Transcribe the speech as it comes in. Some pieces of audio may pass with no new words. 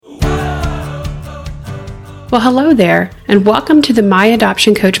Well, hello there, and welcome to the My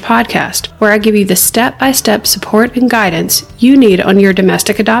Adoption Coach podcast, where I give you the step-by-step support and guidance you need on your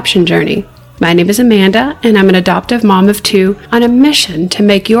domestic adoption journey. My name is Amanda, and I'm an adoptive mom of two on a mission to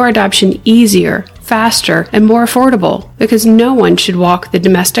make your adoption easier, faster, and more affordable, because no one should walk the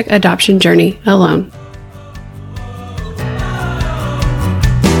domestic adoption journey alone.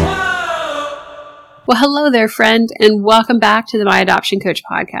 Well, hello there, friend, and welcome back to the My Adoption Coach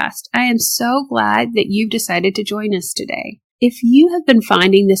podcast. I am so glad that you've decided to join us today. If you have been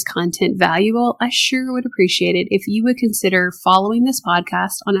finding this content valuable, I sure would appreciate it if you would consider following this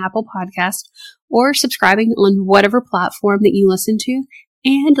podcast on Apple Podcasts or subscribing on whatever platform that you listen to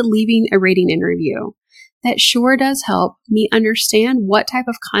and leaving a rating and review. That sure does help me understand what type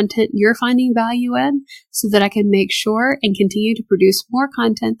of content you're finding value in so that I can make sure and continue to produce more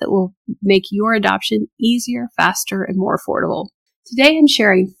content that will make your adoption easier, faster, and more affordable. Today, I'm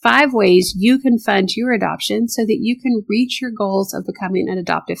sharing 5 ways you can fund your adoption so that you can reach your goals of becoming an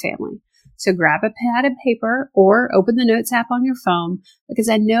adoptive family. So grab a pad and paper or open the Notes app on your phone, because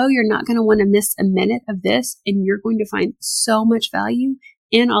I know you're not going to want to miss a minute of this, and you're going to find so much value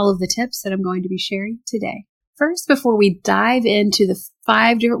in all of the tips that I'm going to be sharing today. First, before we dive into the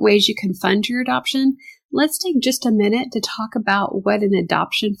 5 different ways you can fund your adoption, let's take just a minute to talk about what an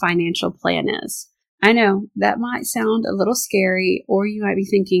adoption financial plan is. I know that might sound a little scary, or you might be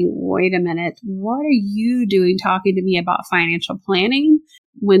thinking, wait a minute, what are you doing talking to me about financial planning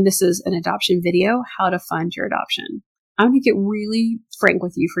when this is an adoption video, how to fund your adoption? I'm going to get really frank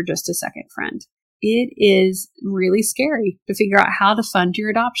with you for just a second, friend. It is really scary to figure out how to fund your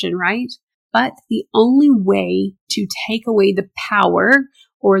adoption, right? But the only way to take away the power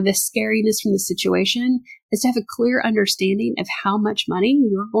or the scariness from the situation is to have a clear understanding of how much money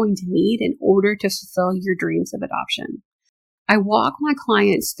you're going to need in order to fulfill your dreams of adoption. I walk my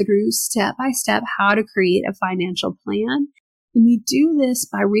clients through step by step how to create a financial plan. And we do this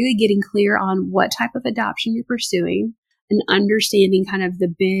by really getting clear on what type of adoption you're pursuing and understanding kind of the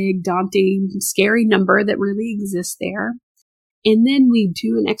big, daunting, scary number that really exists there. And then we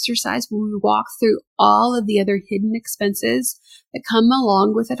do an exercise where we walk through all of the other hidden expenses that come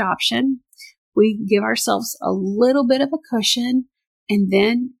along with adoption. We give ourselves a little bit of a cushion, and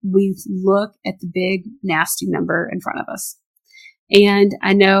then we look at the big, nasty number in front of us. And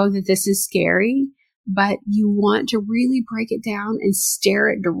I know that this is scary, but you want to really break it down and stare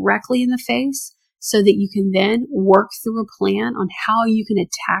it directly in the face, so that you can then work through a plan on how you can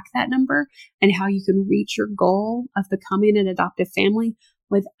attack that number and how you can reach your goal of becoming an adoptive family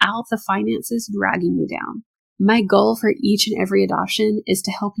without the finances dragging you down. My goal for each and every adoption is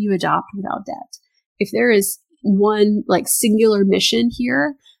to help you adopt without debt. If there is one singular mission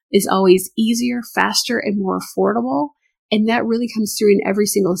here, is always easier, faster, and more affordable. And that really comes through in every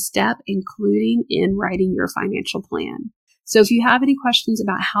single step, including in writing your financial plan. So if you have any questions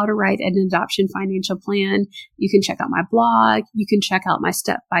about how to write an adoption financial plan, you can check out my blog. You can check out my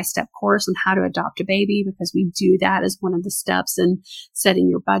step-by-step course on how to adopt a baby, because we do that as one of the steps in setting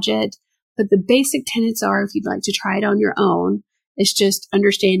your budget. But the basic tenets are, if you'd like to try it on your own, it's just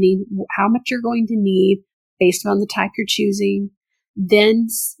understanding how much you're going to need based on the type you're choosing, then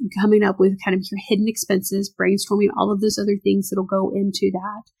coming up with kind of your hidden expenses, brainstorming all of those other things that'll go into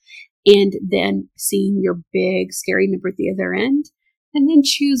that. And then seeing your big, scary number at the other end, and then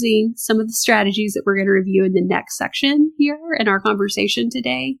choosing some of the strategies that we're going to review in the next section here in our conversation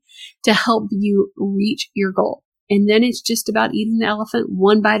today to help you reach your goal. And then it's just about eating the elephant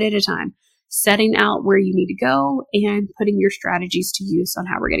one bite at a time, setting out where you need to go and putting your strategies to use on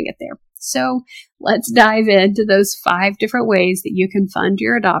how we're going to get there. So let's dive into those 5 different ways that you can fund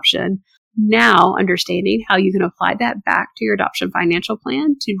your adoption. Now, understanding how you can apply that back to your adoption financial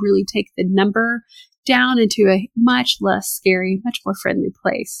plan to really take the number down into a much less scary, much more friendly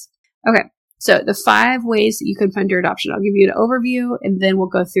place. Okay, so the 5 ways that you can fund your adoption. I'll give you an overview, and then we'll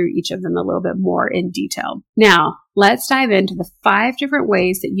go through each of them a little bit more in detail. Now, let's dive into the 5 different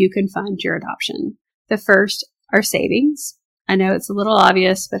ways that you can fund your adoption. The first are savings. I know it's a little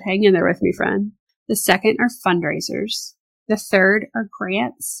obvious, but hang in there with me, friend. The second are fundraisers. The third are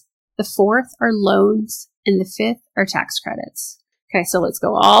grants. The 4th are loans, and the 5th are tax credits. Okay, so let's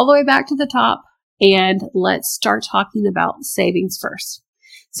go all the way back to the top, and let's start talking about savings first.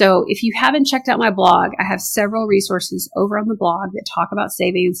 So if you haven't checked out my blog, I have several resources over on the blog that talk about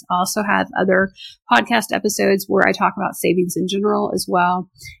savings. I also have other podcast episodes where I talk about savings in general as well,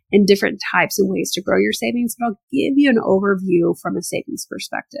 and different types and ways to grow your savings. But I'll give you an overview from a savings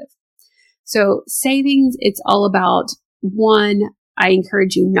perspective. So savings, it's all about, one, I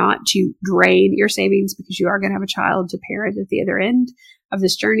encourage you not to drain your savings because you are going to have a child to parent at the other end. of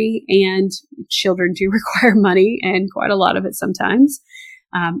this journey, and children do require money, and quite a lot of it sometimes.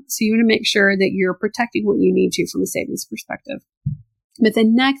 So you want to make sure that you're protecting what you need to from a savings perspective. But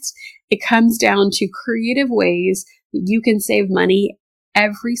then next, it comes down to creative ways that you can save money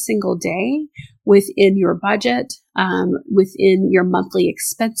every single day within your budget, within your monthly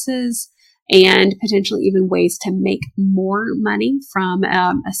expenses, and potentially even ways to make more money from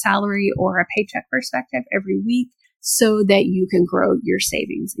a salary or a paycheck perspective every week so that you can grow your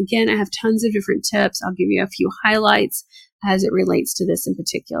savings. Again, I have tons of different tips. I'll give you a few highlights as it relates to this in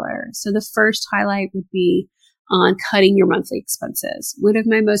particular. So the first highlight would be on cutting your monthly expenses. One of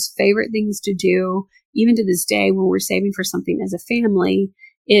my most favorite things to do, even to this day when we're saving for something as a family,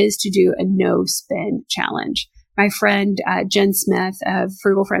 is to do a no spend challenge. My friend Jen Smith of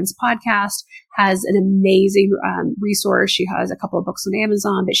Frugal Friends podcast has an amazing resource. She has a couple of books on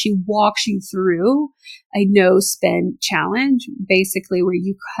Amazon, but she walks you through a no spend challenge, basically where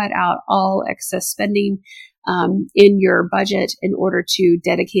you cut out all excess spending in your budget in order to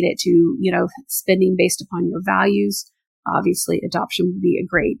dedicate it to, spending based upon your values. Obviously, adoption would be a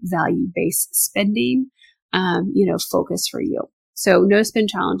great value-based spending, focus for you. So no spend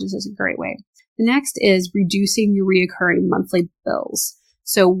challenges is a great way. The next is reducing your reoccurring monthly bills.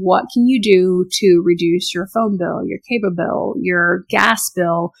 So what can you do to reduce your phone bill, your cable bill, your gas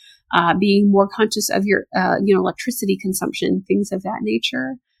bill, being more conscious of your, electricity consumption, things of that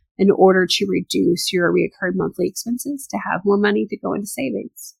nature, in order to reduce your reoccurring monthly expenses to have more money to go into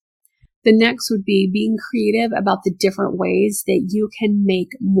savings. The next would be being creative about the different ways that you can make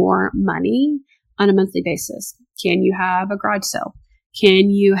more money on a monthly basis. Can you have a garage sale? Can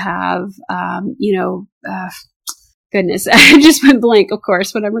you have, goodness, I just went blank, of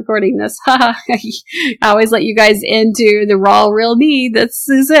course, when I'm recording this. I always let you guys into the raw, real me. This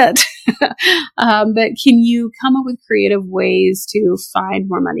is it. But can you come up with creative ways to find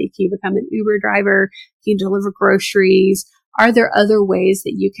more money? Can you become an Uber driver? Can you deliver groceries? Are there other ways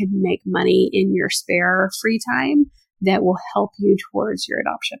that you can make money in your spare free time that will help you towards your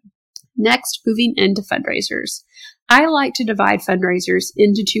adoption? Next, moving into fundraisers. I like to divide fundraisers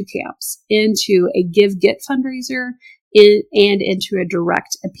into two camps, into a give-get fundraiser and into a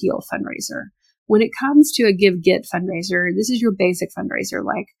direct appeal fundraiser. When it comes to a give-get fundraiser, this is your basic fundraiser,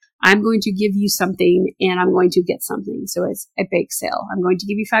 like I'm going to give you something and I'm going to get something. So it's a bake sale. I'm going to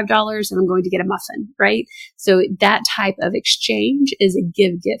give you $5 and I'm going to get a muffin, right? So that type of exchange is a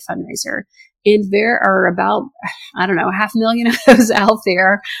give-get fundraiser. And there are about, 500,000 of those out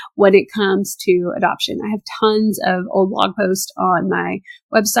there when it comes to adoption. I have tons of old blog posts on my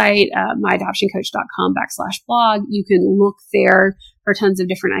website, myadoptioncoach.com/blog. You can look there for tons of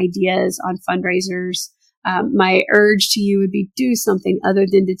different ideas on fundraisers. My urge to you would be do something other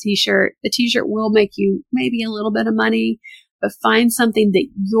than the t-shirt. The t-shirt will make you maybe a little bit of money, but find something that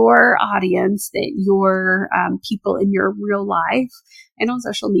your audience, that your people in your real life and on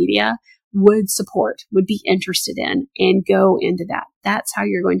social media would support, would be interested in, and go into that. That's how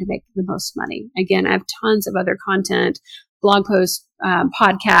you're going to make the most money. Again, I have tons of other content, blog posts,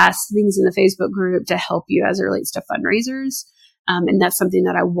 podcasts, things in the Facebook group to help you as it relates to fundraisers. And that's something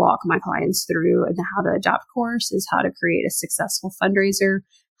that I walk my clients through in the How to Adopt course, is how to create a successful fundraiser,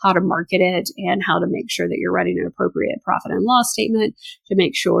 how to market it, and how to make sure that you're writing an appropriate profit and loss statement to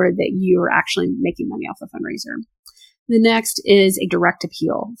make sure that you are actually making money off the fundraiser. The next is a direct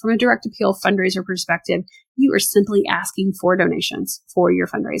appeal. From a direct appeal fundraiser perspective, you are simply asking for donations for your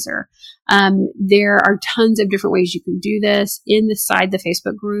fundraiser. There are tons of different ways you can do this. Inside the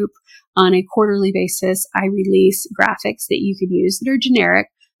Facebook group, on a quarterly basis, I release graphics that you can use that are generic,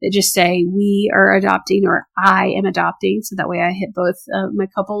 that just say we are adopting or I am adopting. So that way I hit both my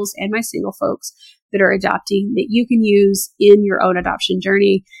couples and my single folks that are adopting, that you can use in your own adoption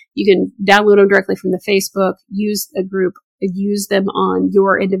journey. You can download them directly from the Facebook, use a group, use them on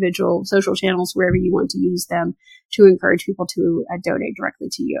your individual social channels, wherever you want to use them, to encourage people to donate directly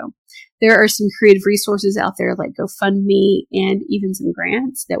to you. There are some creative resources out there like GoFundMe and even some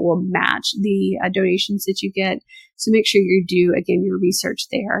grants that will match the donations that you get. So make sure you do, again, your research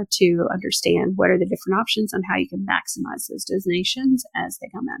there to understand what are the different options on how you can maximize those donations as they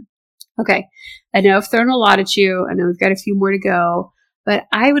come in. Okay, I know I've thrown a lot at you. I know we've got a few more to go, but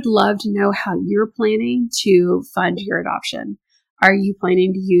I would love to know how you're planning to fund your adoption. Are you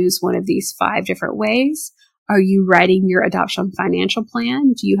planning to use one of these 5 different ways? Are you writing your adoption financial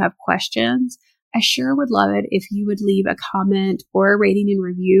plan? Do you have questions? I sure would love it if you would leave a comment or a rating and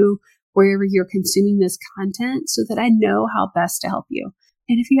review wherever you're consuming this content so that I know how best to help you.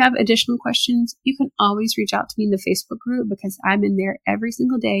 And if you have additional questions, you can always reach out to me in the Facebook group, because I'm in there every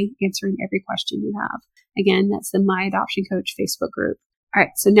single day answering every question you have. Again, that's the My Adoption Coach Facebook group. All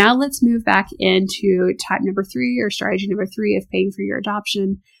right, so now let's move back into type number 3 or strategy number 3 of paying for your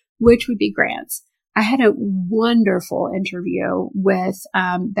adoption, which would be grants. I had a wonderful interview with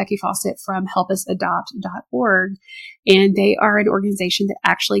Becky Fawcett from helpusadopt.org, and they are an organization that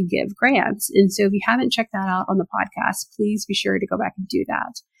actually give grants. And so if you haven't checked that out on the podcast, please be sure to go back and do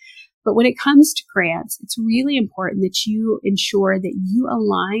that. But when it comes to grants, it's really important that you ensure that you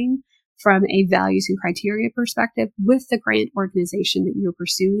align from a values and criteria perspective with the grant organization that you're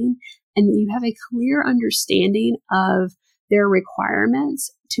pursuing, and that you have a clear understanding of their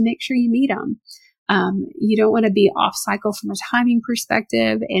requirements to make sure you meet them. You don't want to be off cycle from a timing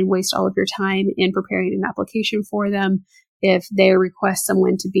perspective and waste all of your time in preparing an application for them. If they request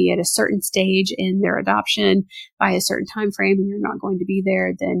someone to be at a certain stage in their adoption by a certain time frame and you're not going to be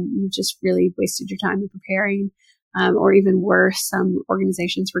there, then you've just really wasted your time in preparing. Or even worse, some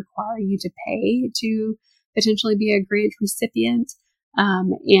organizations require you to pay to potentially be a grant recipient,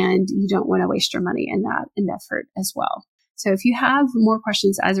 and you don't want to waste your money in that effort as well. So if you have more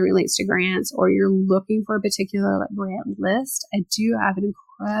questions as it relates to grants, or you're looking for a particular grant list, I do have an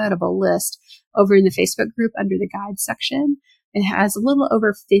incredible list over in the Facebook group under the guide section. It has a little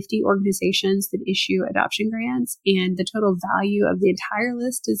over 50 organizations that issue adoption grants, and the total value of the entire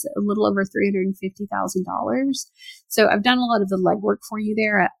list is a little over $350,000. So I've done a lot of the legwork for you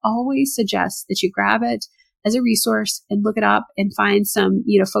there. I always suggest that you grab it as a resource and look it up and find some,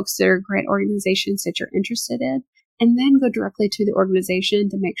 folks that are grant organizations that you're interested in, and then go directly to the organization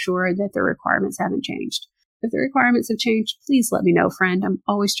to make sure that the requirements haven't changed. If the requirements have changed, please let me know, friend. I'm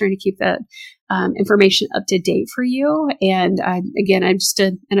always trying to keep that information up to date for you. And I'm just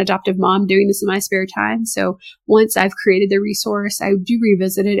an adoptive mom doing this in my spare time. So once I've created the resource, I do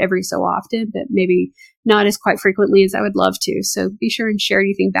revisit it every so often, but maybe not as quite frequently as I would love to. So be sure and share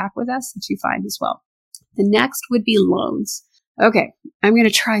anything back with us that you find as well. The next would be loans. Okay, I'm going to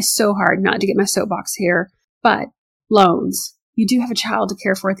try so hard not to get my soapbox here, but loans. You do have a child to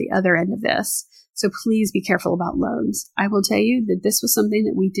care for at the other end of this. So please be careful about loans. I will tell you that this was something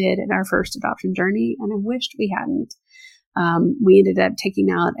that we did in our first adoption journey, and I wished we hadn't. We ended up taking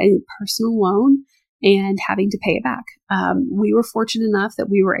out a personal loan and having to pay it back. We were fortunate enough that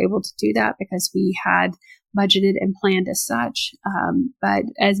we were able to do that because we had budgeted and planned as such. But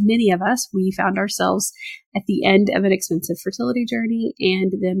as many of us, we found ourselves at the end of an expensive fertility journey,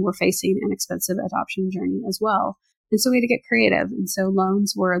 and then we're facing an expensive adoption journey as well. And so we had to get creative. And so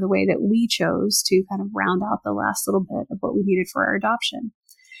loans were the way that we chose to kind of round out the last little bit of what we needed for our adoption.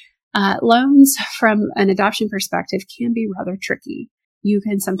 Loans from an adoption perspective can be rather tricky. You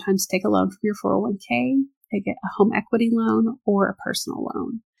can sometimes take a loan from your 401k, get a home equity loan, or a personal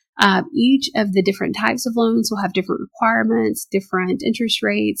loan. Each of the different types of loans will have different requirements, different interest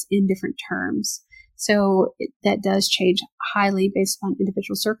rates, and different terms. So that does change highly based upon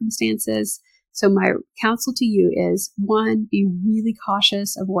individual circumstances. So my counsel to you is, one, be really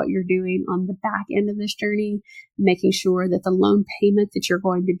cautious of what you're doing on the back end of this journey, making sure that the loan payment that you're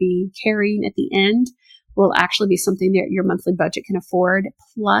going to be carrying at the end will actually be something that your monthly budget can afford,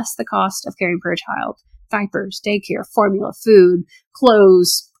 plus the cost of caring for a child, diapers, daycare, formula, food,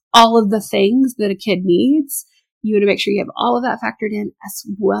 clothes, all of the things that a kid needs. You want to make sure you have all of that factored in, as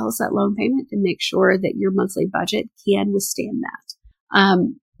well as that loan payment, to make sure that your monthly budget can withstand that.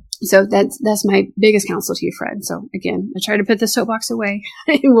 So that's my biggest counsel to you, Fred. So again, I try to put the soapbox away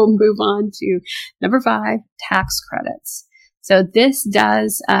and we'll move on to number 5, tax credits. So this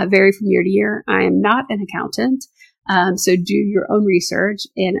does vary from year to year. I am not an accountant, so do your own research.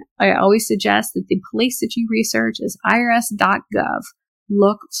 And I always suggest that the place that you research is irs.gov.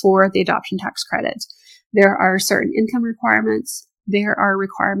 Look for the adoption tax credit. There are certain income requirements. There are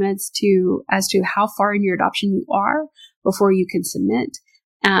requirements as to how far in your adoption you are before you can submit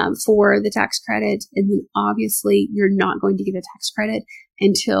for the tax credit. And then obviously you're not going to get a tax credit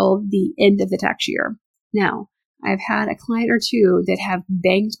until the end of the tax year. Now, I've had a client or two that have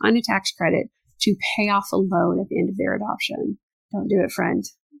banked on a tax credit to pay off a loan at the end of their adoption. Don't do it, friend.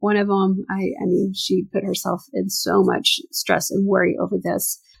 One of them, she put herself in so much stress and worry over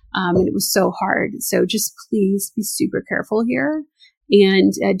this. And it was so hard. So just please be super careful here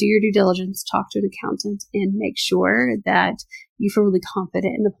and do your due diligence, talk to an accountant, and make sure that you feel really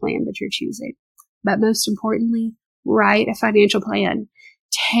confident in the plan that you're choosing. But most importantly, write a financial plan.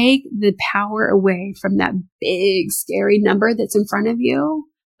 Take the power away from that big, scary number that's in front of you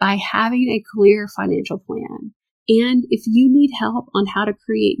by having a clear financial plan. And if you need help on how to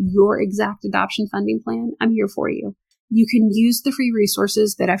create your exact adoption funding plan, I'm here for you. You can use the free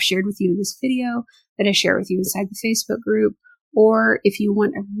resources that I've shared with you in this video, that I share with you inside the Facebook group, or if you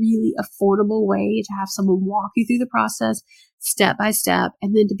want a really affordable way to have someone walk you through the process, step by step,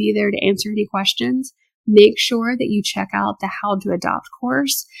 and then to be there to answer any questions, make sure that you check out the How to Adopt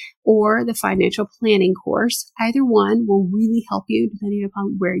course or the Financial Planning course. Either one will really help you depending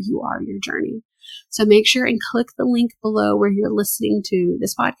upon where you are in your journey. So make sure and click the link below where you're listening to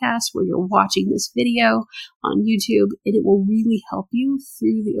this podcast, where you're watching this video on YouTube, and it will really help you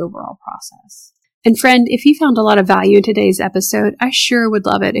through the overall process. And friend, if you found a lot of value in today's episode, I sure would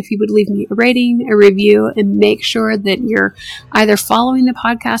love it if you would leave me a rating, a review, and make sure that you're either following the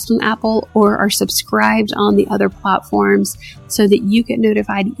podcast on Apple or are subscribed on the other platforms so that you get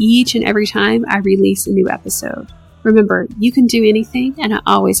notified each and every time I release a new episode. Remember, you can do anything, and I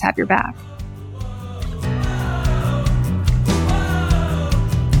always have your back.